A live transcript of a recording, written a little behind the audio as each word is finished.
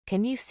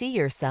Can you see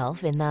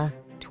yourself in the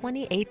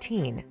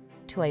 2018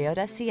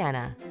 Toyota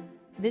Sienna?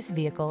 This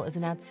vehicle is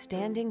an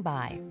outstanding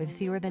buy with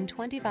fewer than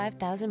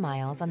 25,000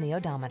 miles on the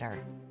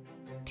odometer.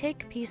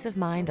 Take peace of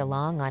mind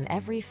along on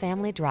every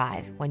family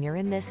drive when you're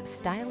in this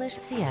stylish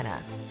Sienna.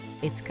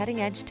 Its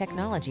cutting-edge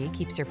technology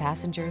keeps your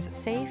passengers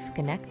safe,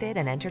 connected,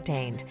 and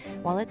entertained,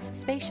 while its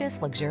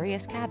spacious,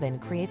 luxurious cabin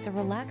creates a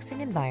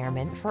relaxing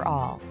environment for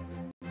all.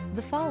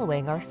 The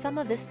following are some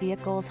of this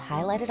vehicle's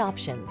highlighted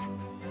options: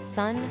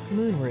 sun,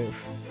 moonroof,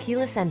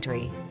 keyless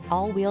entry,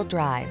 all-wheel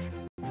drive,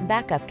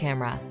 backup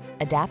camera,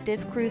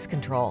 adaptive cruise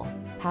control,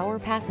 power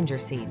passenger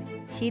seat,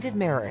 heated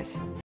mirrors,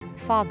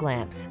 fog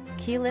lamps,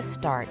 keyless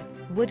start,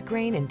 wood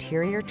grain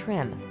interior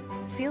trim.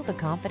 Feel the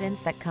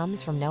confidence that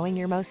comes from knowing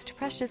your most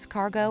precious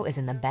cargo is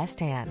in the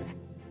best hands.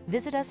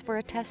 Visit us for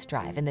a test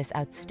drive in this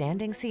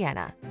outstanding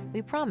Sienna.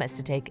 We promise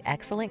to take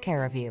excellent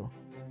care of you.